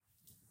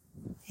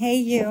Hey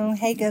you,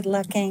 hey good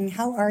looking,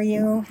 how are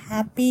you?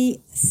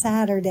 Happy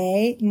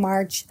Saturday,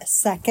 March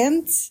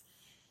 2nd,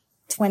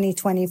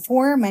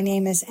 2024. My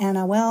name is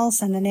Anna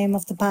Wells and the name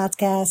of the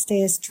podcast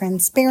is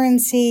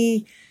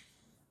Transparency.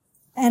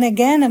 And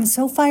again, I'm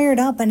so fired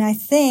up, and I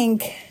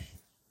think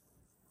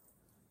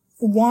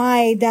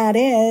why that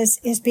is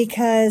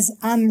because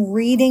I'm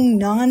reading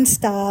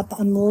nonstop.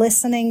 I'm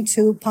listening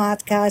to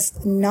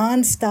podcasts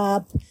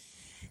nonstop,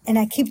 and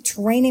I keep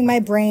training my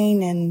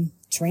brain and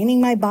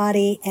training my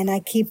body, and I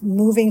keep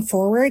moving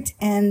forward.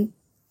 And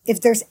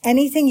if there's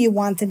anything you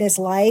want in this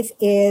life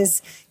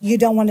is you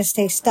don't want to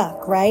stay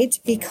stuck, right?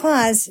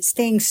 Because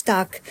staying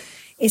stuck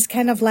is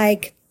kind of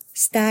like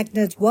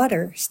stagnant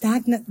water.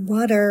 Stagnant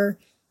water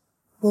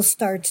will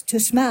start to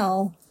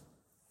smell.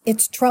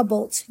 It's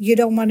troubled. You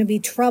don't want to be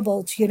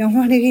troubled. You don't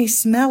want to be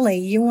smelly.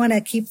 You want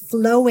to keep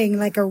flowing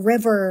like a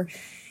river,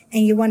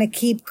 and you want to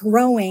keep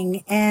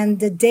growing.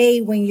 And the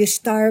day when you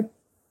stop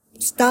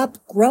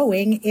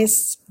growing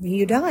is when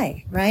you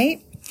die,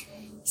 right?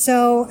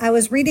 So I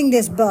was reading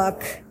this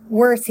book,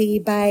 Worthy,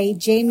 by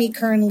Jamie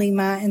Kern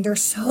Lima, and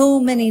there's so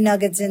many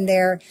nuggets in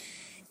there.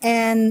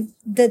 And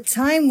the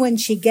time when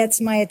she gets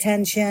my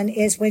attention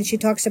is when she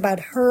talks about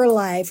her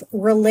life,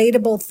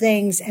 relatable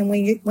things, and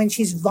when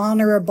she's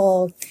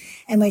vulnerable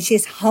and when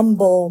she's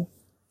humble.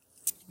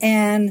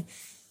 And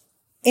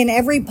in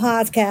every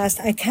podcast,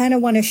 I kind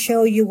of want to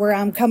show you where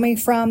I'm coming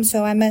from.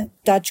 So I'm a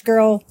Dutch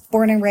girl,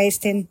 born and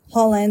raised in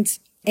Holland,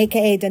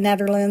 aka the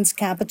Netherlands,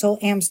 capital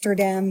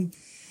Amsterdam.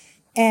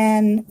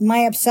 And my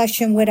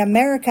obsession with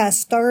America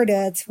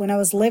started when I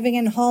was living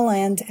in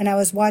Holland and I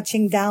was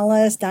watching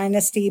Dallas,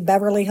 Dynasty,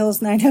 Beverly Hills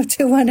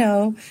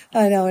 90210.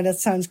 I know that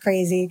sounds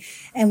crazy.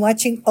 And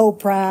watching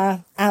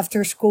Oprah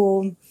after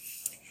school.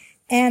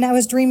 And I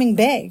was dreaming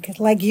big,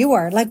 like you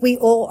are, like we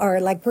all are,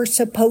 like we're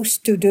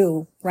supposed to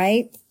do,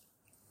 right?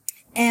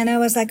 And I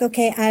was like,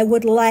 okay,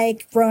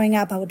 growing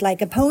up, I would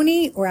like a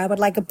pony or I would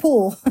like a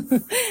pool.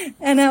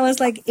 And I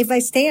was like, if I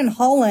stay in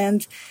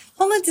Holland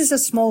is a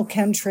small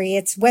country.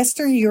 It's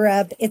Western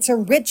Europe. It's a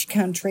rich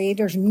country.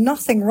 There's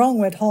nothing wrong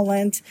with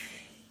Holland.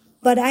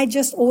 But I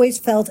just always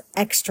felt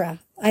extra.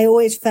 I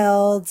always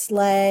felt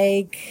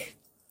like,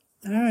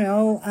 I don't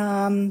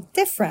know,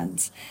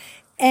 different.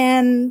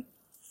 And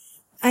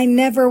I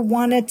never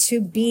wanted to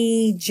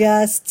be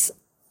just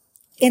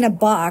in a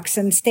box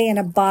and stay in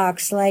a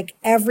box. Like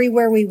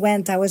everywhere we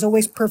went, I was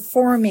always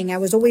performing. I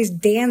was always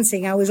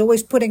dancing. I was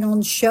always putting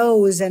on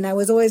shows, and I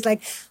was always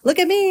like, look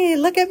at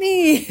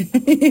me,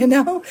 you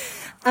know?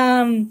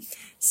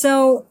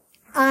 So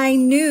I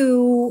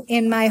knew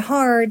in my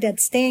heart that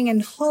staying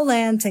in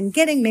Holland and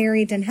getting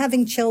married and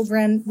having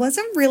children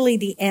wasn't really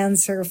the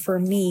answer for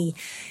me.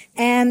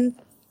 And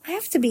I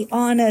have to be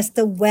honest,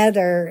 the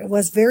weather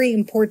was very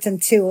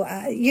important too.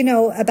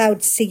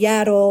 About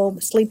Seattle,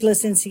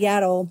 Sleepless in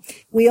Seattle.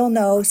 We all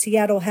know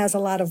Seattle has a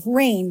lot of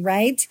rain,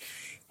 right?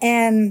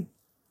 And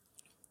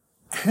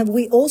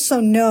we also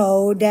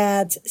know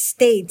that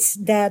states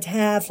that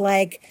have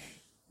like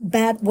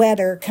bad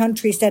weather,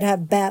 countries that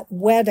have bad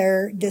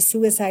weather, the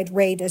suicide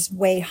rate is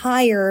way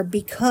higher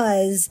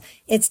because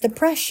it's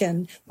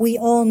depression. We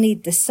all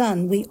need the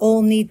sun. We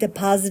all need the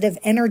positive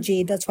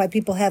energy. That's why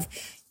people have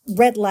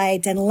red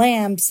light and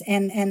lamps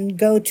and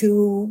go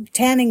to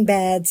tanning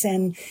beds.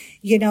 And,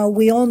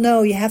 we all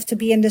know you have to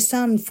be in the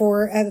sun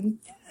for a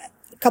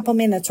couple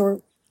minutes,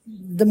 or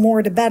the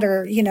more the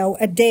better,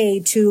 a day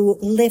to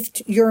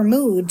lift your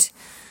mood.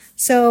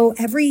 So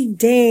every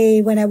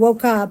day when I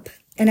woke up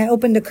and I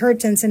opened the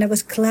curtains and it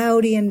was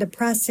cloudy and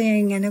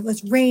depressing and it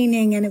was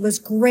raining and it was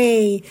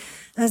gray,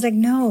 I was like,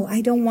 no,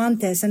 I don't want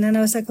this. And then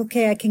I was like,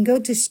 okay, I can go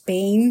to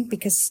Spain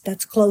because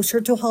that's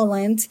closer to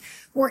Holland,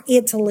 or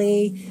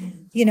Italy,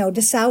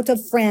 the south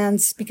of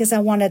France, because I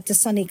wanted the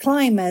sunny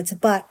climate,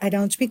 but I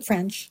don't speak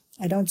French.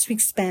 I don't speak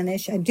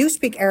Spanish. I do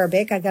speak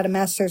Arabic. I got a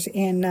master's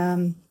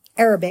in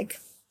Arabic.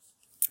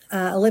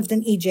 I lived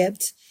in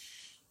Egypt.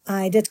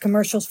 I did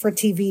commercials for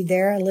TV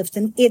there. I lived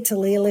in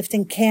Italy. I lived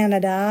in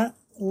Canada.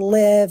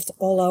 Lived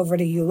all over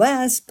the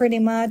U.S. pretty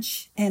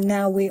much. And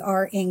now we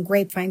are in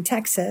Grapevine,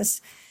 Texas.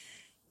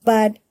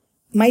 But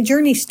my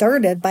journey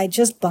started by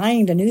just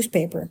buying the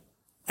newspaper.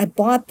 I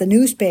bought the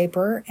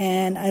newspaper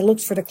and I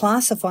looked for the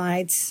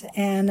classifieds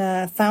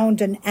and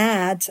found an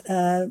ad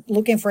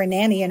looking for a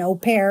nanny, an au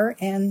pair,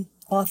 and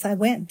off I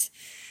went.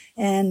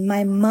 And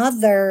my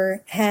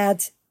mother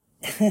had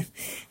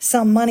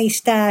some money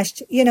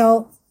stashed.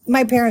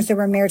 My parents, they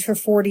were married for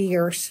 40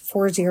 years,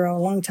 40, a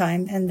long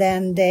time, and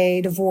then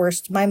they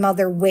divorced. My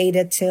mother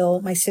waited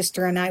till my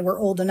sister and I were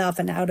old enough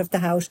and out of the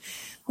house,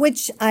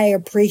 which I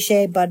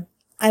appreciate, but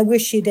I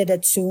wish she did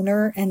it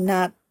sooner and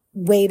not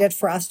waited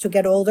for us to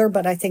get older.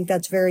 But I think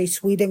that's very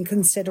sweet and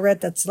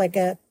considerate. That's like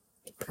a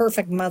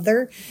perfect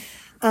mother.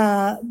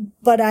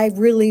 But I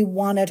really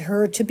wanted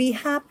her to be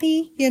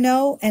happy,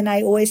 and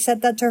I always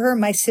said that to her.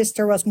 My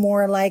sister was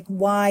more like,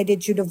 why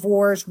did you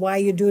divorce? Why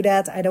you do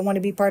that? I don't want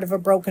to be part of a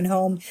broken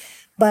home.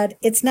 But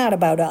it's not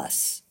about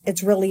us.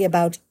 It's really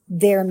about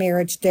their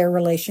marriage, their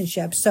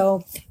relationship.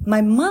 So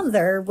my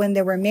mother, when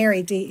they were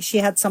married, she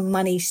had some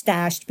money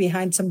stashed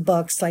behind some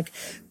books, like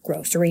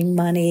grocery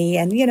money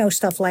and,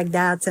 stuff like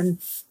that. And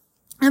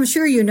I'm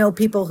sure you know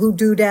people who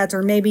do that,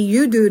 or maybe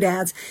you do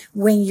that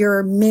when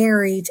you're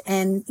married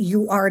and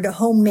you are the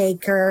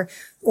homemaker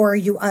or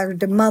you are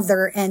the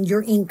mother and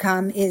your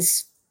income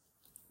is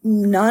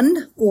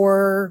none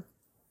or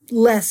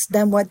less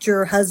than what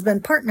your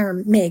husband partner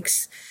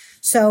makes.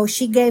 So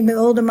she gave me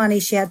all the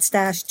money she had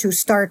stashed to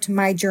start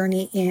my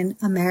journey in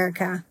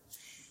America.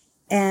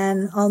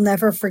 And I'll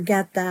never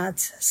forget that.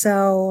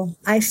 So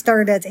I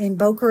started in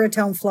Boca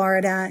Raton,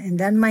 Florida, and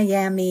then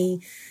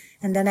Miami,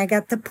 and then I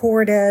got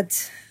deported.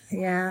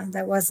 Yeah,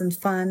 that wasn't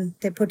fun.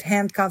 They put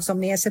handcuffs on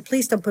me. I said,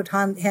 please don't put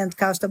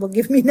handcuffs. That will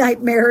give me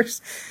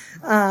nightmares.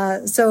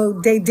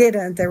 So they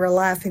didn't. They were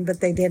laughing,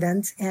 but they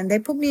didn't. And they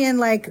put me in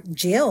like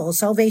jail,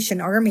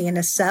 Salvation Army, in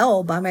a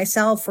cell by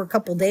myself for a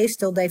couple of days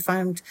till they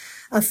found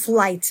a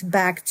flight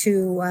back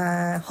to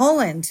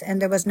Holland.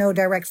 And there was no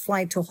direct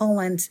flight to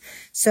Holland.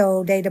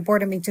 So they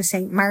deported me to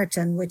St.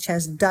 Maarten, which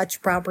has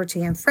Dutch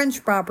property and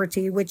French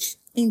property, which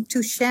ain't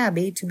too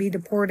shabby to be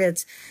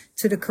deported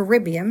to the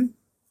Caribbean.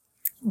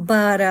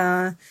 But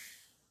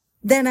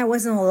then I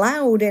wasn't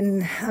allowed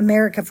in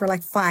America for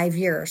like 5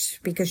 years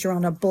because you're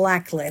on a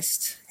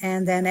blacklist.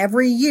 And then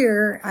every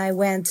year I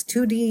went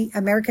to the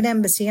American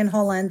Embassy in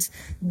Holland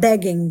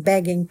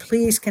begging,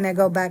 please can I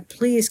go back?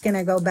 Please can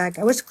I go back?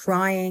 I was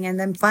crying. And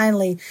then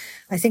finally,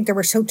 I think they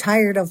were so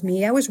tired of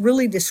me. I was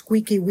really the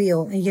squeaky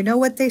wheel. And you know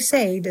what they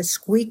say? The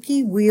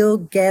squeaky wheel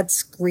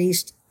gets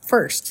greased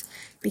first.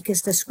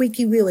 Because the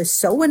squeaky wheel is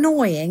so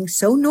annoying,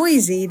 so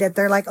noisy that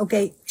they're like,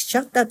 okay,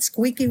 shut that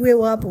squeaky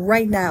wheel up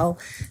right now.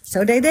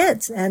 So they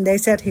did. And they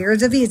said,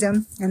 here's a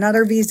visa,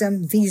 another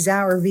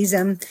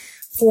visa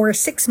for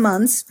 6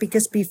 months.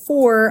 Because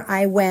before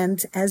I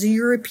went as a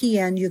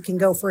European, you can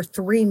go for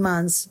 3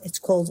 months. It's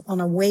called on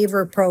a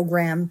waiver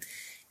program.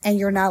 And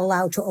you're not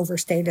allowed to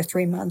overstay the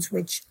 3 months,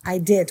 which I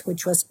did,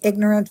 which was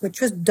ignorant, which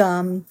was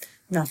dumb.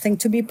 Nothing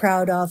to be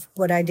proud of,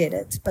 but I did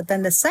it. But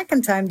then the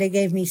second time they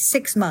gave me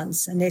 6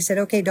 months and they said,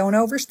 okay, don't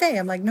overstay.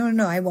 I'm like,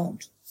 no, I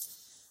won't.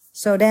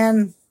 So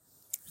then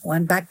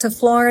went back to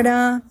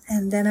Florida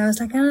and then I was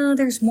like, oh,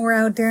 there's more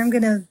out there. I'm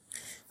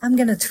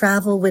going to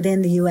travel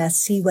within the US,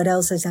 see what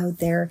else is out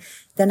there.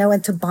 Then I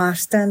went to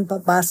Boston,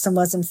 but Boston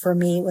wasn't for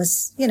me. It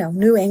was,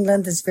 New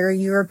England is very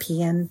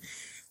European.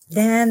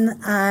 Then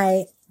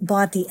I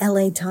bought the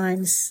LA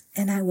Times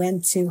and I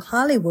went to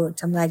Hollywood.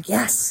 I'm like,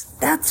 yes,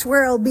 that's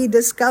where I'll be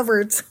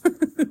discovered. So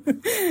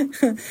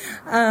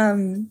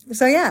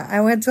yeah,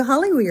 I went to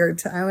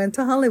Hollywood.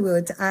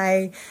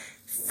 I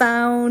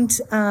found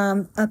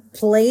a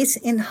place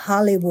in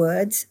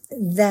Hollywood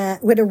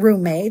that with a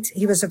roommate.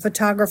 He was a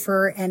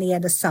photographer and he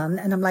had a son.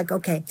 And I'm like,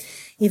 okay,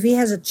 if he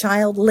has a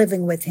child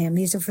living with him,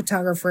 he's a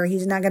photographer.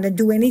 He's not going to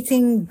do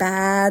anything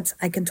bad.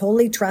 I can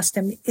totally trust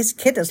him. His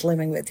kid is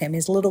living with him,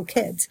 his little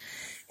kid.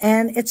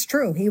 And it's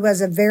true. He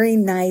was a very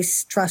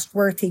nice,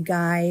 trustworthy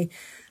guy.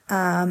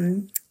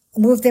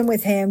 Moved in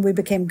with him. We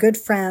became good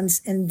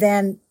friends. And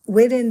then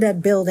within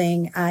that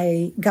building,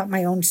 I got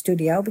my own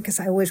studio because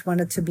I always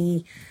wanted to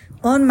be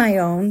on my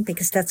own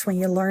because that's when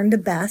you learn the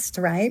best,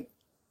 right?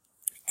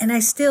 And I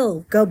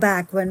still go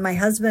back when my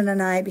husband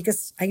and I,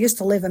 because I used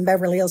to live in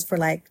Beverly Hills for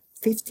like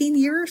 15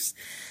 years,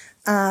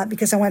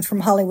 because I went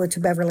from Hollywood to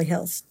Beverly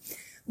Hills.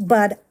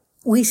 But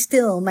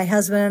my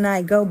husband and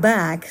I go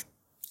back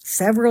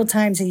several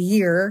times a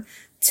year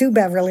to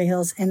Beverly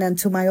Hills and then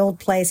to my old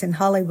place in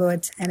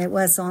Hollywood. And it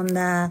was on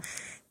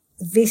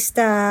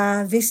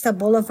Vista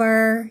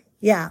Boulevard.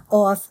 Yeah,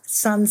 off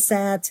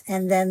Sunset.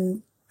 And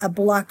then a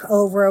block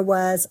over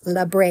was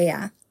La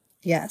Brea.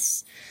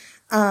 Yes.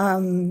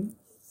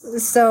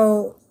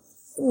 So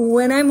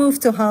when I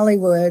moved to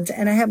Hollywood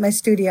and I had my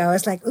studio, I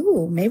was like,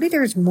 ooh, maybe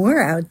there's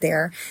more out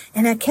there.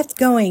 And I kept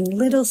going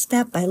little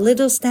step by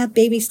little step,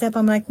 baby step.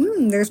 I'm like,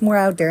 there's more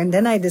out there. And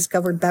then I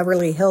discovered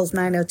Beverly Hills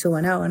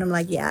 90210. And I'm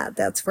like, yeah,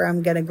 that's where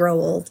I'm going to grow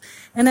old.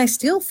 And I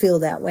still feel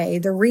that way.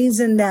 The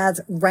reason that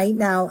right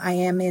now I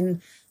am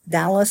in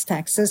Dallas,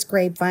 Texas,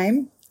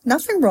 Grapevine,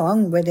 nothing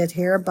wrong with it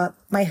here, but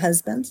my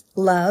husband,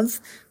 Love,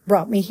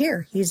 brought me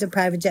here. He's a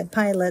private jet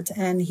pilot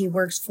and he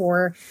works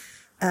for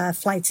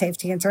Flight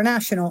Safety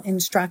International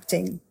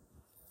instructing.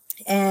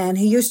 And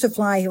he used to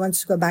fly. He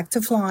wants to go back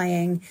to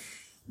flying.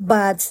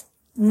 But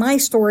my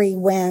story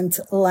went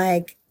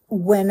like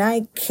when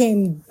I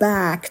came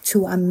back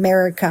to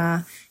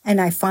America and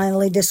I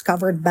finally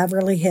discovered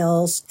Beverly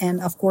Hills. And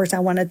of course, I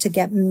wanted to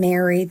get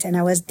married and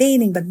I was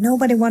dating, but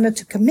nobody wanted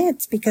to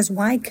commit because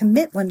why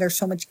commit when there's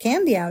so much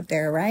candy out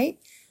there, right?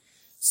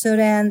 So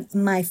then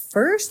my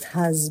first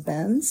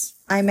husband,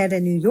 I met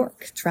in New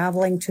York,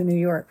 traveling to New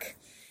York.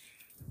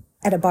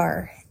 At a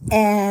bar.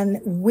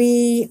 And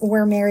we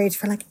were married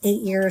for like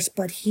 8 years,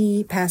 but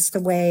he passed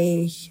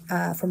away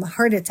from a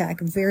heart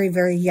attack very,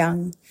 very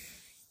young.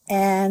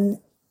 And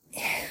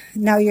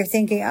now you're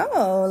thinking,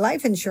 oh,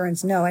 life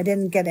insurance. No, I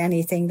didn't get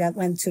anything that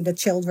went to the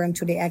children,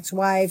 to the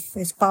ex-wife.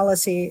 His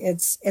policy,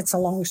 it's a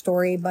long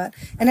story,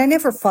 and I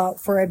never fought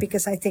for it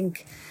because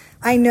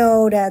I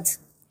know that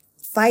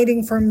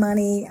fighting for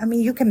money, I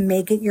mean, you can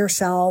make it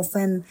yourself.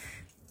 And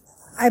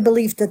I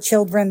believe the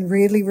children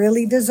really,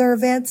 really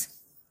deserve it.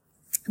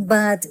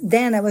 But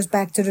then I was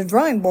back to the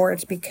drawing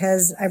boards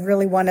because I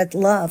really wanted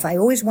love. I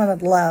always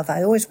wanted love.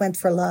 I always went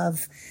for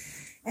love.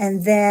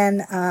 And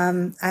then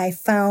I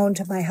found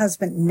my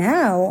husband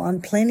now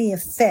on Plenty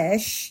of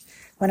Fish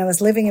when I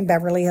was living in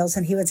Beverly Hills,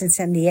 and he was in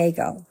San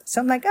Diego. So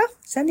I'm like, oh,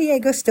 San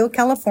Diego, still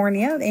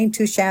California. It ain't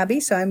too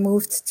shabby. So I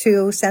moved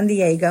to San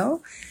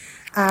Diego.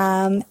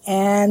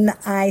 And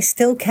I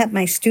still kept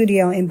my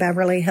studio in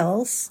Beverly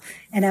Hills,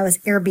 and I was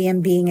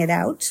Airbnb-ing it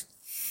out.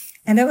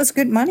 And it was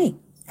good money.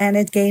 And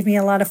it gave me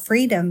a lot of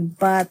freedom.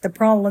 But the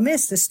problem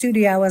is the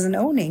studio I wasn't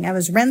owning. I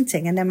was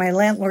renting. And then my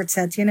landlord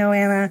said,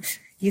 Anna,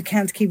 you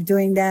can't keep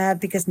doing that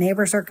because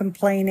neighbors are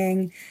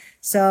complaining.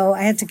 So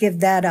I had to give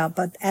that up.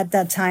 But at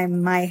that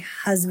time, my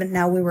husband,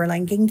 now we were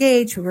like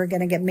engaged. We were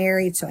going to get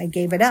married. So I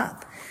gave it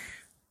up.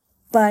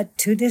 But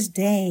to this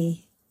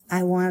day,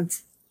 I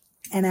want,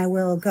 and I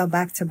will go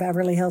back to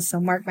Beverly Hills.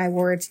 So mark my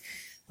words.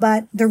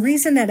 But the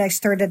reason that I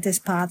started this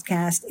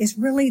podcast is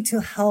really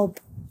to help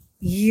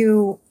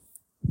you,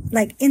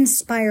 like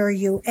inspire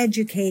you,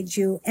 educate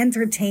you,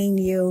 entertain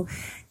you,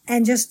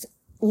 and just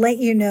let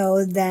you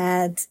know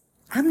that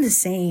I'm the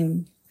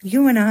same.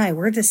 You and I,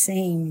 we're the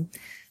same.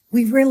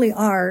 We really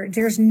are.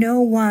 There's no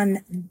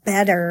one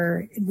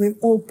better. We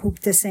all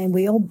poop the same.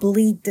 We all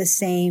bleed the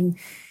same.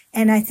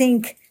 And I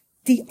think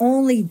the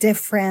only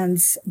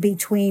difference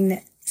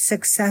between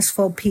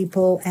successful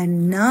people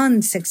and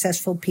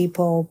non-successful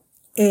people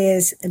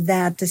is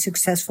that the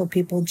successful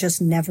people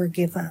just never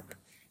give up.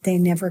 They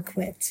never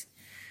quit.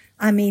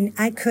 I mean,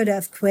 I could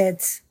have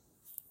quit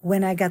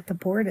when I got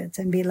deported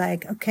and be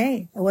like,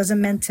 okay, it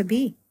wasn't meant to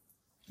be.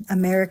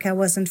 America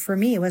wasn't for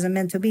me. It wasn't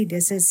meant to be.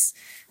 This is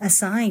a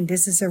sign.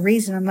 This is a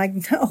reason. I'm like,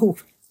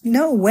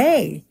 no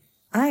way.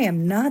 I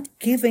am not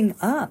giving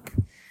up.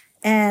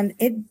 And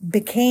it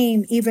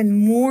became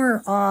even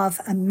more of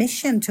a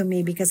mission to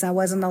me because I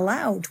wasn't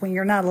allowed. When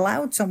you're not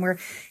allowed somewhere,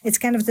 it's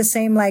kind of the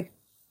same like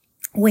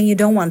when you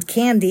don't want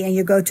candy and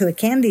you go to a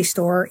candy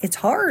store, it's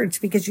hard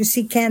because you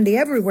see candy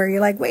everywhere.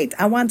 You're like, wait,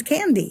 I want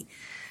candy.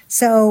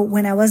 So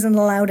when I wasn't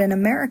allowed in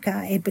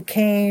America, it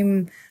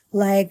became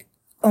like,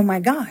 oh my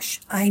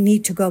gosh, I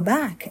need to go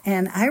back.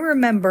 And I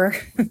remember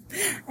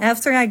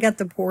after I got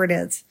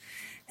deported,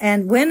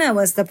 and when I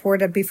was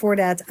deported, before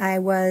that, I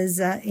was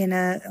in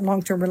a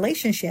long-term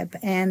relationship,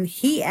 and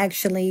he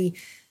actually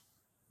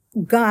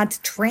got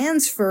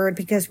transferred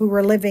because we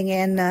were living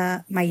in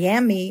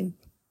Miami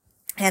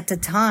at the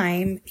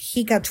time.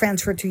 He got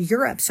transferred to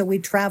Europe, so we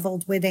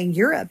traveled within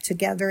Europe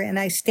together, and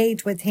I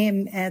stayed with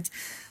him at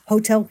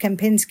Hotel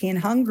Kempinski in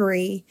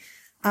Hungary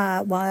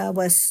while I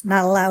was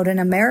not allowed in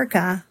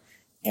America.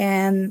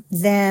 And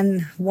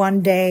then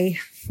one day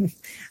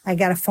I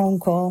got a phone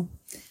call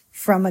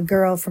from a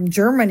girl from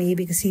Germany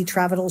because he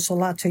traveled also a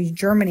lot to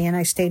Germany, and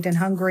I stayed in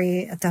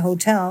Hungary at the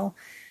hotel.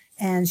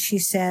 And she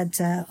said,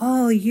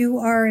 oh, you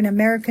are an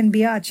American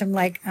biatch. I'm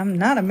like, I'm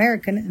not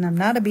American and I'm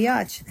not a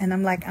biatch. And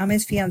I'm like, I'm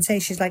his fiance.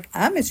 She's like,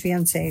 I'm his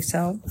fiance.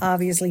 So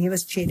obviously he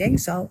was cheating.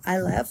 So I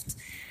left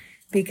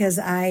because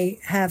I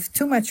have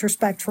too much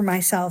respect for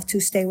myself to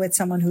stay with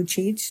someone who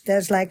cheats.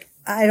 There's like,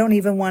 I don't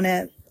even want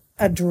to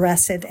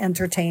address it,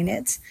 entertain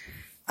it.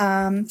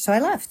 So I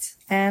left,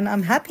 and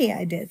I'm happy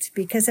I did,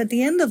 because at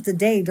the end of the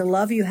day, the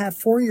love you have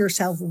for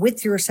yourself,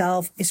 with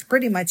yourself, is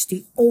pretty much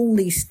the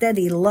only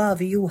steady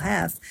love you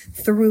have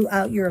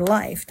throughout your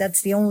life.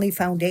 That's the only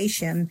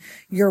foundation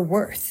you're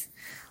worth.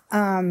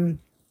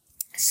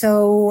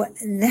 So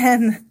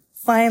then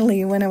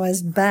finally, when I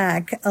was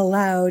back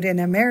allowed in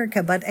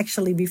America, but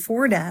actually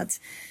before that,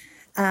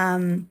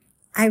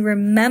 I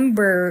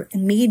remember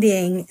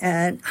meeting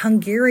a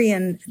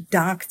Hungarian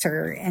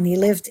doctor, and he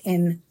lived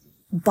in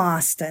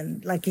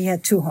Boston, like he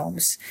had 2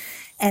 homes.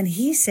 And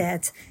he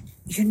said,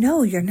 you're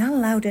not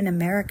allowed in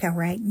America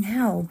right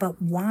now,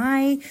 but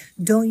why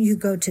don't you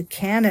go to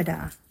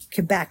Canada,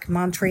 Quebec,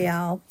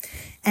 Montreal,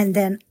 and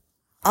then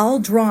I'll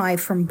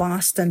drive from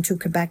Boston to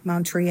Quebec,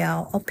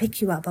 Montreal. I'll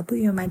pick you up. I'll put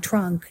you in my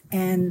trunk.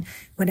 And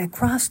when I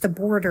cross the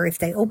border, if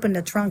they open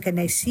the trunk and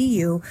they see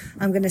you,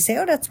 I'm going to say,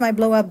 oh, that's my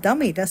blow up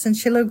dummy. Doesn't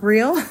she look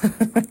real?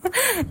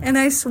 And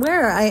I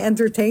swear I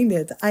entertained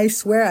it. I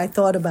swear I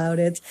thought about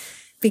it.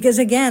 Because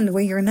again,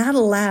 when you're not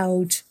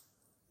allowed,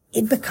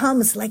 it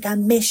becomes like a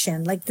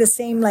mission, like the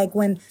same, like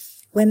when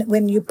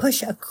you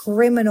push a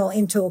criminal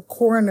into a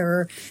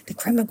corner, the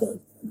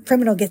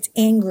criminal gets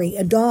angry.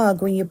 A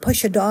dog, when you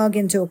push a dog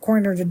into a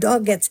corner, the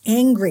dog gets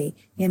angry,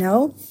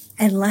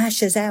 and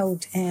lashes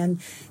out. And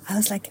I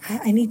was like,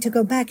 I need to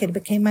go back. It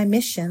became my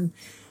mission.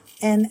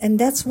 And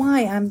that's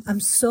why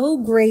I'm so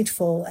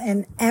grateful,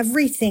 and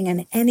everything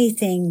and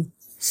anything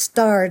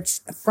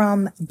starts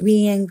from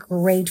being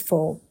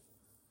grateful.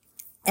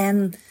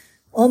 And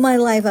All my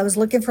life, I was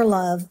looking for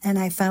love, and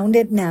I found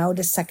it now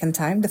the second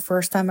time. The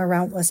first time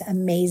around was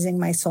amazing,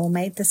 my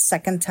soulmate. The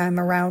second time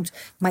around,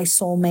 my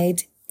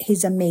soulmate,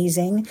 he's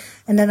amazing.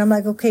 And then I'm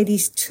like, okay,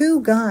 these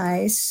two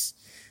guys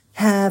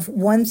have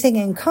one thing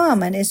in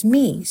common, is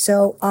me.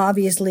 So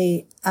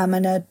obviously, I'm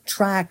an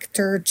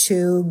attractor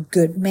to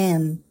good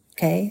men.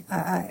 Okay,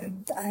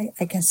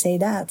 I can say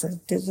that.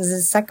 This is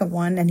the second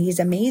one, and he's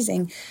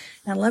amazing.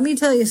 Now, let me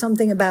tell you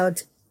something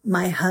about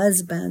my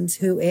husband,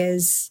 who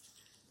is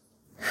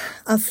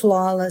a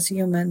flawless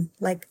human,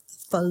 like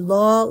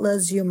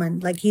flawless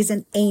human. Like he's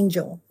an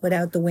angel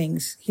without the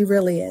wings. He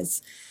really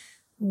is.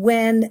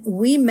 When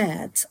we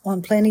met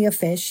on Plenty of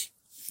Fish,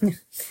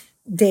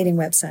 dating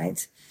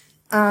website,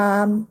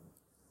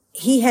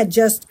 he had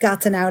just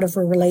gotten out of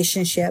a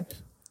relationship.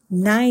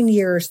 9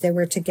 years they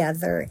were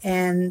together,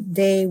 and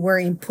they were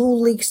in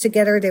pool leagues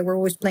together. They were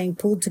always playing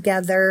pool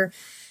together,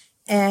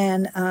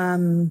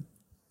 and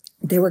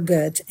they were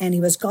good. And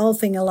he was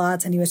golfing a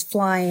lot, and he was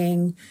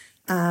flying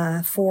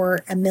for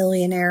a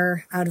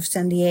millionaire out of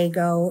San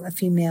Diego, a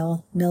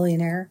female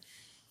millionaire.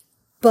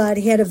 But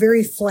he had a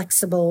very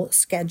flexible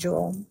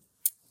schedule,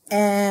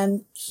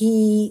 and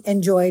he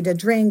enjoyed a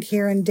drink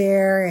here and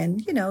there,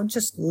 and, you know,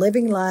 just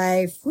living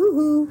life.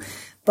 Woohoo.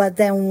 But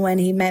then when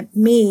he met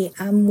me,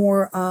 I'm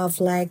more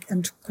of like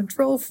a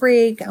control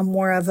freak. I'm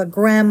more of a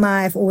grandma.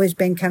 I've always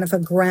been kind of a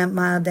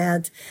grandma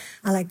that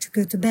I like to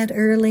go to bed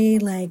early,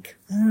 like,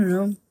 I don't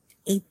know,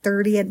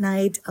 8:30 at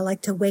night. I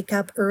like to wake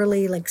up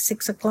early, like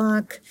 6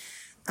 o'clock.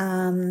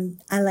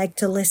 I like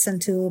to listen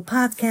to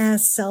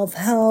podcasts,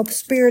 self-help,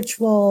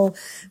 spiritual,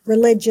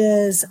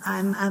 religious.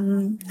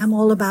 I'm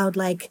all about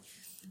like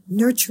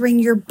nurturing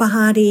your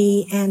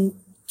body and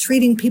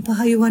treating people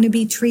how you want to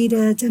be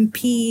treated, and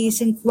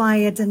peace and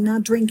quiet and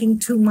not drinking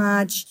too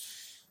much.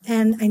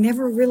 And I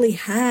never really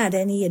had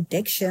any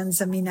addictions.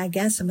 I mean, I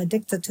guess I'm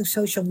addicted to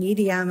social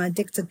media. I'm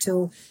addicted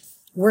to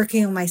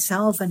working on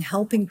myself and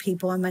helping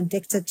people. I'm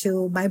addicted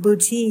to my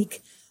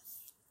boutique,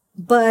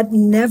 but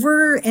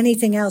never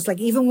anything else. Like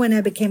even when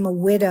I became a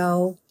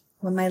widow,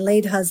 when my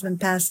late husband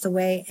passed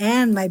away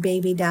and my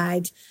baby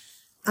died,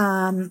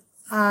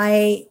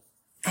 I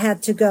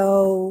had to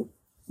go.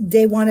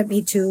 They wanted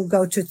me to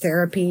go to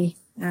therapy.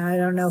 I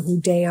don't know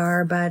who they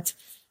are, but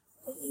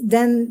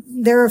then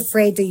they're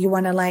afraid that you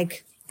want to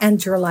like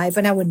end your life.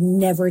 And I would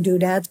never do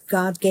that.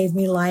 God gave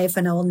me life,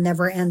 and I will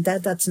never end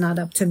that. That's not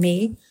up to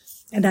me.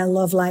 And I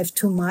love life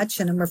too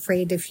much. And I'm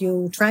afraid if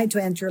you try to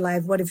end your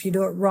life, what if you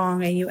do it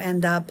wrong and you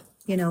end up,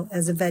 you know,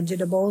 as a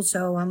vegetable?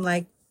 So I'm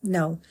like,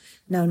 no.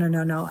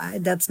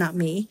 That's not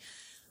me.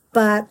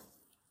 But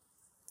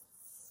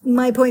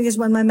my point is,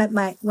 when I met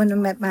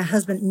my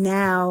husband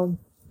now,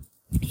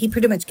 he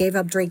pretty much gave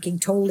up drinking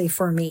totally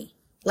for me.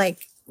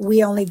 Like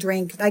we only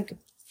drink, like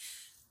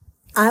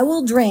I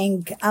will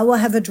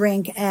have a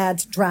drink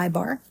at Dry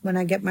Bar when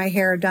I get my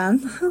hair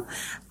done.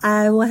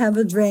 I will have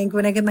a drink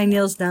when I get my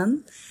nails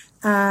done.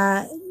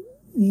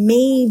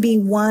 Maybe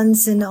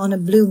once on a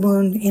blue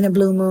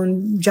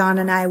moon, John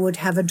and I would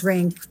have a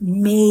drink,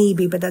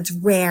 maybe, but that's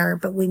rare,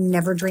 but we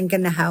never drink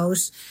in the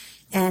house.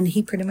 And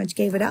he pretty much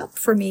gave it up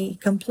for me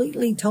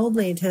completely,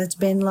 totally. It has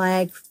been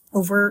like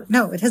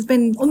it has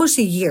been almost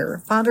a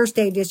year. Father's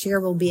Day this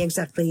year will be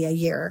exactly a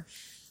year.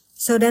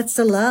 So that's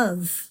the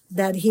love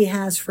that he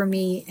has for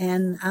me.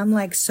 And I'm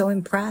like so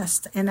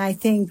impressed. And I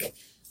think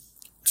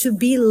to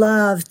be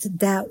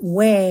loved that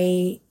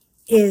way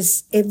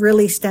it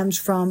really stems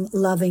from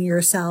loving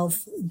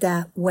yourself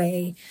that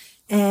way.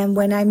 And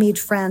when I meet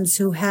friends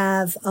who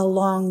have a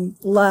long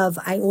love,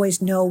 I always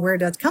know where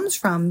that comes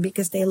from,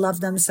 because they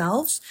love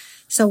themselves.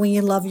 So when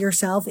you love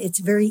yourself, it's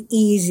very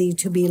easy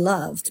to be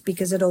loved,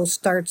 because it all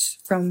starts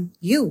from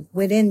you,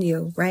 within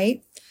you,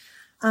 right?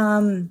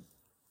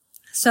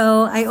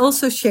 So I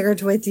also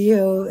shared with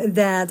you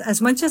that as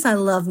much as I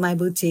love my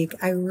boutique,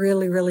 I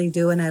really, really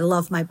do. And I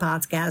love my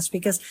podcast,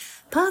 because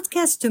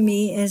podcast to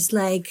me is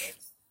like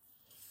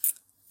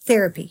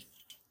therapy.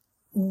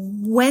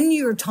 When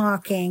you're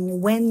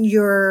talking, when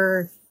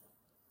you're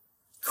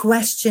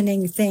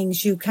questioning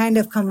things, you kind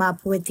of come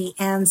up with the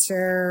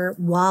answer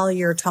while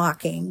you're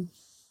talking.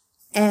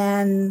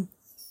 And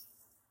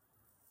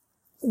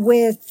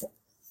with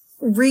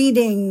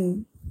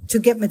reading to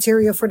get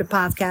material for the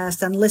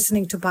podcast and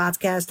listening to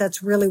podcasts,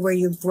 that's really where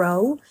you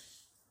grow.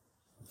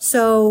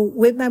 So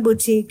with my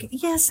boutique,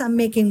 yes, I'm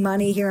making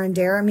money here and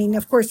there. I mean,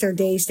 of course, there are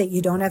days that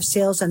you don't have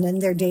sales, and then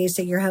there are days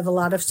that you have a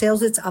lot of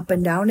sales. It's up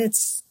and down.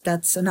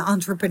 That's an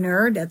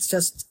entrepreneur. That's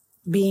just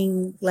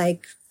being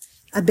like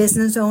a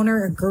business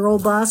owner, a girl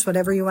boss,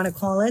 whatever you want to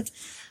call it.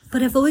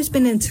 But I've always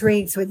been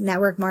intrigued with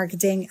network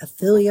marketing,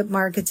 affiliate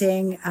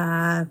marketing,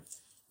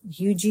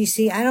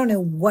 UGC. I don't know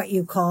what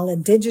you call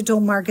it. Digital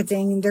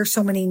marketing. There's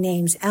so many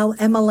names.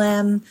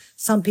 MLM.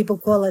 Some people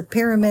call it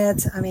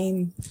pyramid. I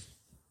mean,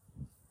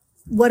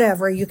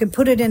 whatever. You can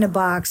put it in a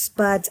box.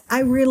 But I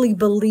really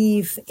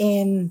believe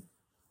in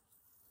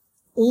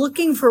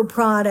looking for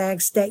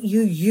products that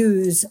you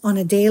use on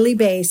a daily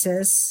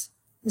basis.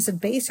 Is it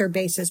base or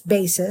basis?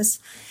 Basis.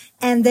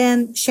 And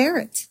then share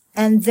it.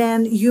 And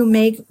then you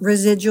make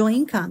residual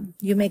income.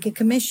 You make a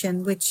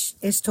commission, which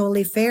is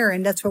totally fair.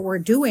 And that's what we're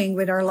doing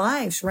with our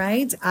lives,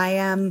 right? I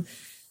am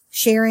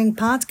sharing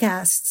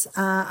podcasts.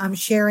 I'm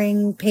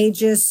sharing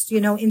pages,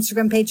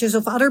 Instagram pages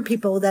of other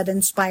people that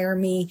inspire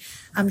me.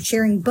 I'm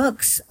sharing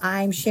books.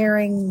 I'm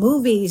sharing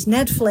movies,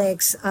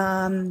 Netflix,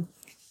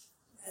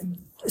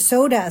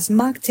 sodas,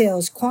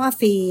 mocktails,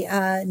 coffee,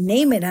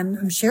 name it.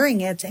 I'm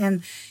sharing it.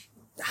 And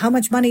how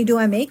much money do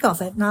I make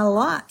off it? Not a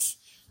lot.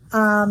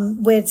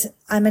 I'm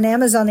an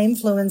Amazon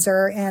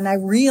influencer, and I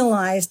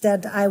realized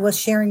that I was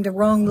sharing the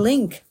wrong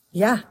link.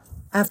 Yeah.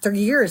 After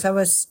years, I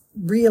was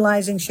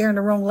realizing sharing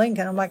the wrong link,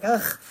 and I'm like,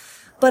 ugh.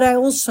 But I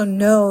also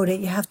know that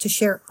you have to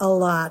share a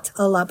lot.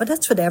 But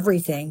that's with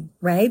everything,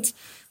 right?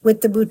 With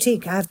the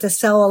boutique, I have to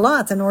sell a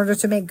lot in order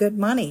to make good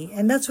money.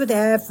 And that's with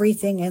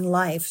everything in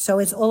life. So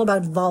it's all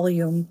about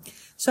volume.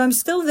 So I'm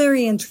still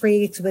very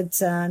intrigued with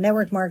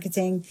network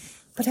marketing.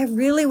 But I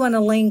really want to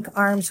link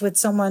arms with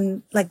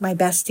someone like my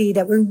bestie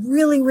that we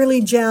really,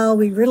 really gel.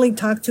 We really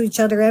talk to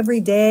each other every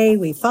day.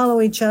 We follow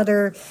each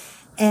other.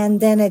 And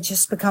then it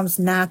just becomes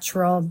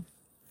natural.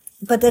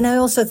 But then I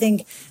also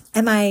think,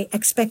 am I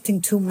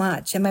expecting too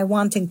much? Am I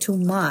wanting too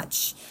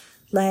much?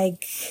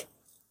 Like,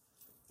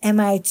 am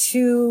I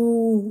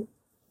too...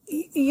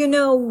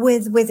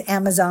 with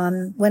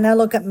Amazon, when I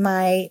look at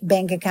my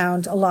bank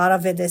account, a lot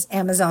of it is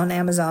Amazon,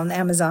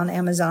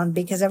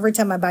 because every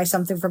time I buy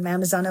something from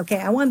Amazon, okay,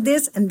 I want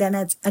this, and then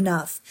it's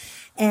enough.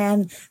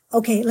 And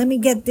okay, let me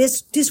get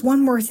this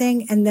one more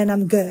thing, and then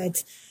I'm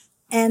good.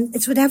 And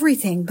it's with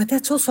everything, but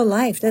that's also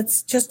life.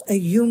 That's just a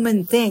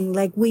human thing.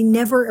 Like, we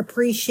never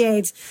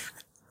appreciate...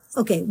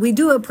 Okay, we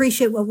do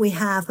appreciate what we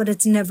have, but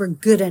it's never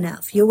good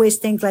enough. You always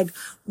think like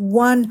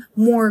one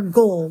more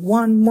goal,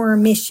 one more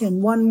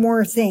mission, one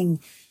more thing.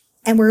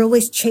 And we're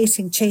always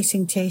chasing.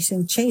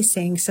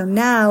 So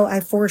now I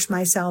force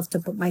myself to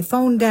put my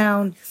phone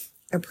down,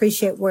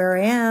 appreciate where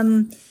I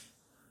am,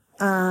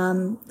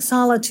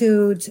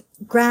 solitude,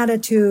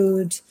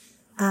 gratitude,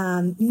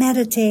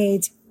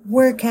 meditate,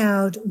 work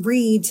out,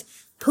 read,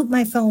 put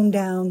my phone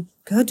down,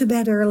 go to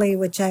bed early,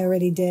 which I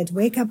already did,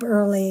 wake up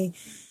early,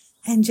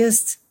 and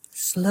just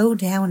slow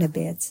down a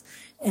bit.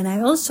 And I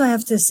also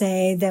have to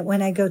say that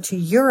when I go to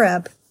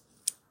Europe,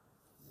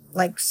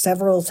 like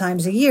several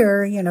times a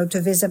year,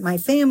 to visit my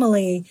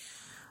family,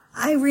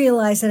 I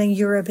realize that in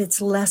Europe,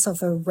 it's less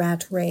of a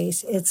rat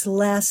race. It's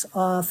less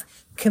of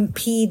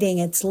competing.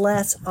 It's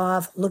less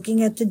of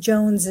looking at the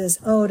Joneses.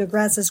 Oh, the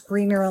grass is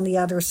greener on the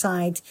other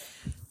side.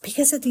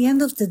 Because at the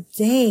end of the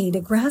day, the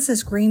grass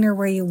is greener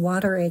where you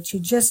water it. You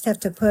just have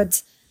to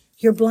put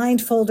your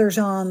blindfolders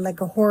on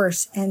like a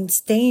horse and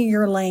stay in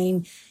your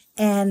lane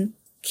and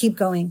keep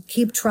going,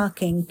 keep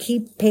trucking,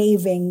 keep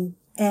paving,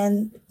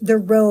 and the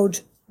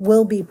road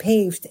will be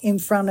paved in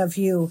front of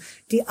you.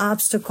 The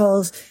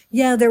obstacles,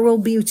 yeah, there will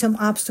be some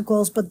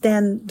obstacles, but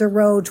then the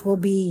road will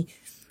be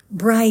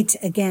bright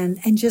again,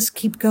 and just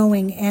keep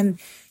going. And,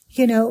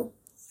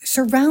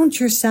 surround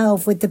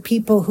yourself with the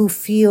people who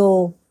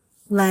feel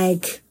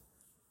like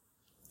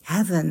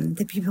heaven,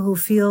 the people who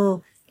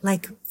feel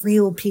like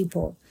real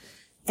people.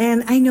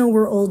 And I know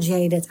we're all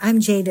jaded. I'm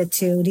jaded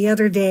too. The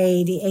other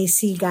day, the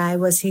AC guy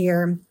was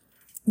here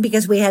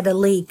because we had a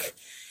leak,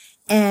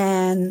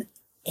 and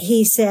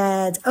he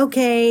said,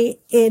 okay,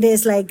 it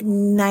is like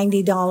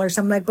 $90.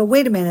 I'm like, but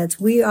wait a minute.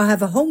 We all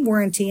have a home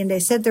warranty, and they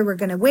said they were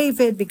going to waive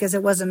it because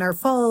it wasn't our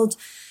fault,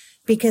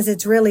 because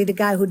it's really the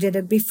guy who did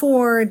it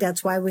before.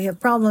 That's why we have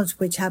problems,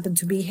 which happened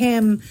to be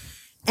him.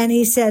 And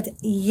he said,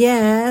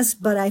 yes,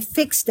 but I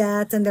fixed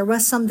that, and there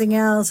was something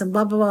else, and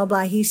blah, blah, blah,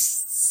 blah. He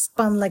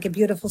spun like a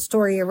beautiful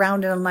story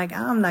around it. I'm like,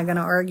 I'm not going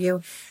to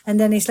argue. And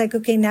then he's like,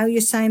 okay, now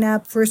you sign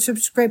up for a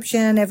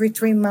subscription every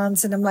 3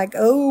 months. And I'm like,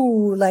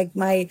 oh,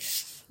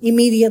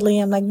 immediately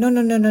I'm like,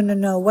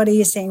 no. What are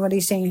you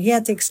saying? He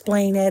had to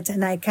explain it.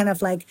 And I kind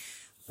of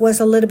was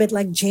a little bit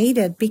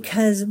jaded,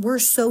 because we're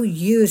so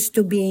used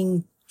to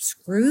being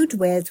screwed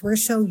with. We're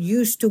so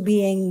used to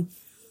being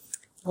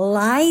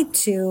lied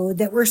to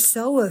that we're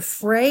so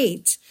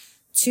afraid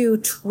to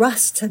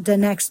trust the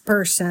next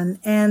person.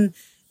 And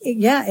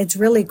yeah, it's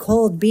really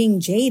called being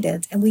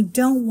jaded, and we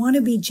don't want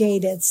to be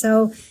jaded.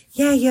 So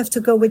yeah, you have to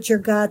go with your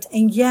gut,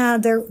 and yeah,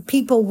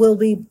 people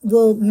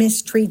will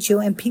mistreat you,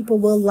 and people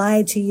will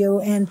lie to you,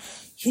 and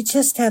you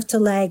just have to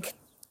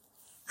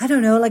I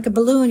don't know, like a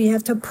balloon, you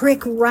have to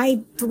prick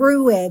right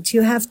through it.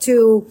 You have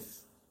to,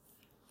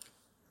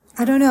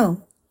 I don't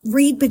know,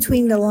 read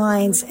between the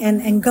lines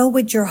and go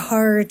with your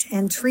heart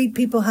and treat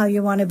people how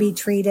you want to be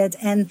treated.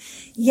 And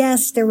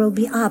yes, there will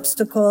be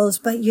obstacles,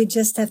 but you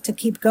just have to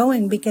keep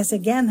going, because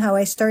again, how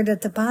I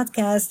started the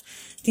podcast,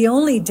 the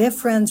only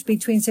difference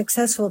between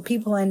successful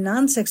people and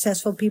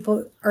non-successful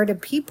people are the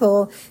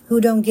people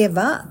who don't give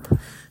up.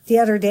 The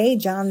other day,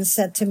 John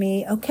said to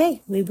me,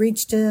 okay, we've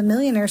reached a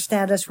millionaire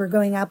status. We're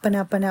going up and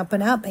up and up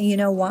and up. And you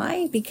know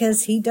why?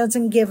 Because he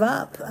doesn't give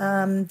up.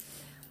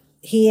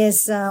 he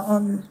is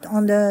on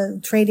the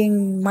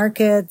trading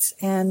markets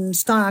and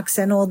stocks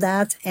and all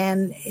that,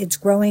 and it's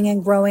growing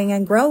and growing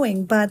and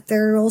growing. But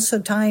there are also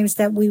times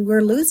that we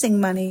were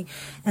losing money,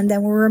 and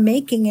then we were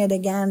making it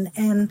again.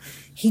 And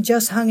he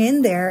just hung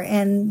in there.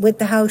 And with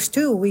the house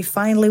too, we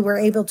finally were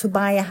able to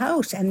buy a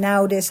house, and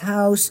now this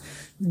house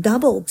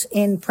doubled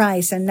in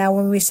price. And now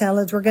when we sell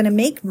it, we're going to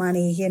make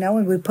money,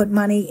 and we put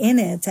money in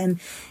it. And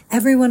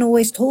everyone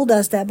always told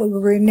us that, but we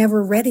were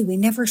never ready. We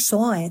never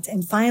saw it.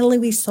 And finally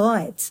we saw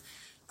it.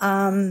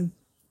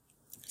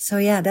 So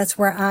yeah, that's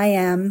where I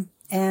am.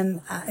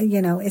 And,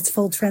 it's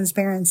full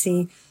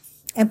transparency.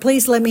 And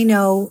please let me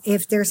know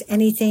if there's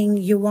anything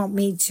you want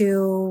me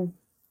to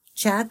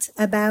chat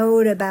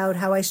about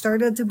how I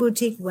started the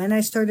boutique, when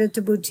I started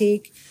the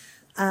boutique,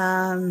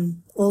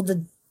 all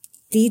the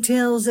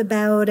details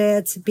about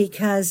it,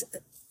 because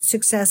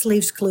success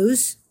leaves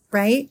clues,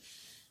 right?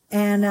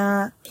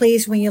 And,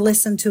 please, when you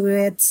listen to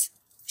it,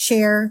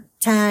 share,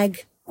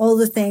 tag, all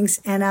the things,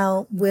 and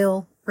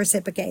will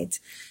reciprocate.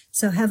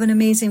 So have an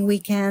amazing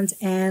weekend,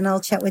 and I'll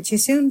chat with you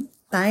soon.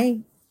 Bye.